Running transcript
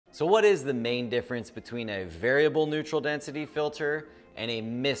So what is the main difference between a variable neutral density filter and a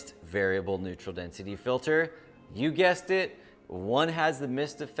mist variable neutral density filter? You guessed it, one has the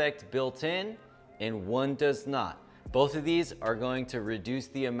mist effect built in and one does not. Both of these are going to reduce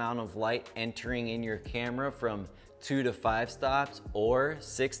the amount of light entering in your camera from 2 to 5 stops or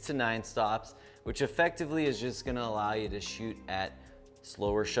 6 to 9 stops, which effectively is just gonna allow you to shoot at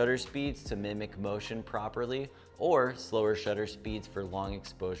slower shutter speeds to mimic motion properly, or slower shutter speeds for long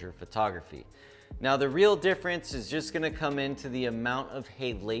exposure photography. Now the real difference is just gonna come into the amount of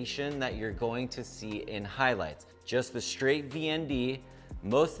halation that you're going to see in highlights. Just the straight VND,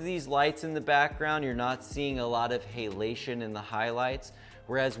 most of these lights in the background, you're not seeing a lot of halation in the highlights.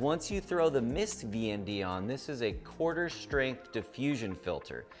 Whereas once you throw the mist VND on, this is a quarter strength diffusion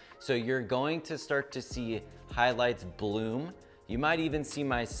filter. So you're going to start to see highlights bloom. You might even see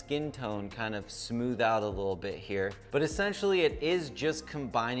my skin tone kind of smooth out a little bit here. But essentially it is just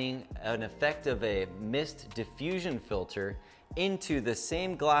combining an effect of a mist diffusion filter into the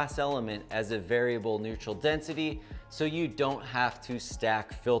same glass element as a variable neutral density, so you don't have to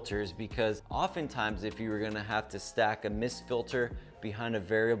stack filters, because oftentimes if you were gonna have to stack a mist filter behind a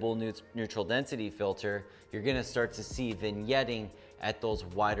variable neutral density filter, you're gonna start to see vignetting at those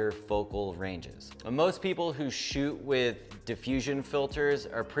wider focal ranges. And most people who shoot with diffusion filters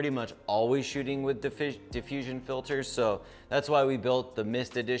are pretty much always shooting with diffusion filters, so that's why we built the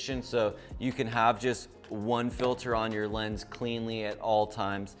mist edition, so you can have just one filter on your lens cleanly at all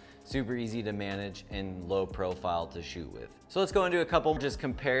times. Super easy to manage and low profile to shoot with. So let's go into a couple just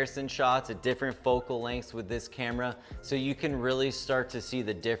comparison shots at different focal lengths with this camera, so you can really start to see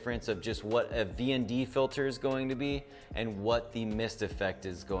the difference of just what a VND filter is going to be and what the mist effect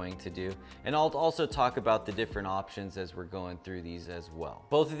is going to do. And I'll also talk about the different options as we're going through these as well.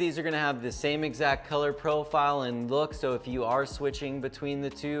 Both of these are gonna have the same exact color profile and look, so if you are switching between the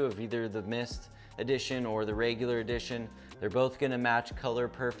two of either the mist edition or the regular edition, they're both gonna match color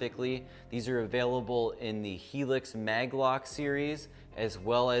perfectly. These are available in the Helix Maglock series, as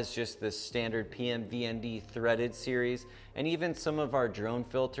well as just the standard PMVND threaded series. And even some of our drone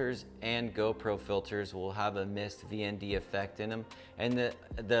filters and GoPro filters will have a mist VND effect in them. And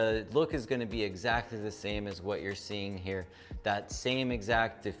the look is gonna be exactly the same as what you're seeing here. That same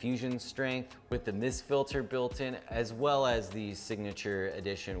exact diffusion strength with the mist filter built in, as well as the signature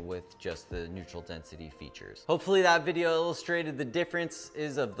edition with just the neutral density features. Hopefully that video illustrated the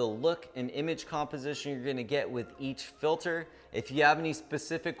differences of the look and image composition you're gonna get with each filter. If you have any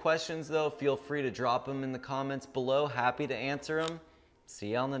specific questions though, feel free to drop them in the comments below. Happy to answer them. See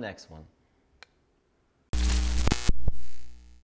you on the next one.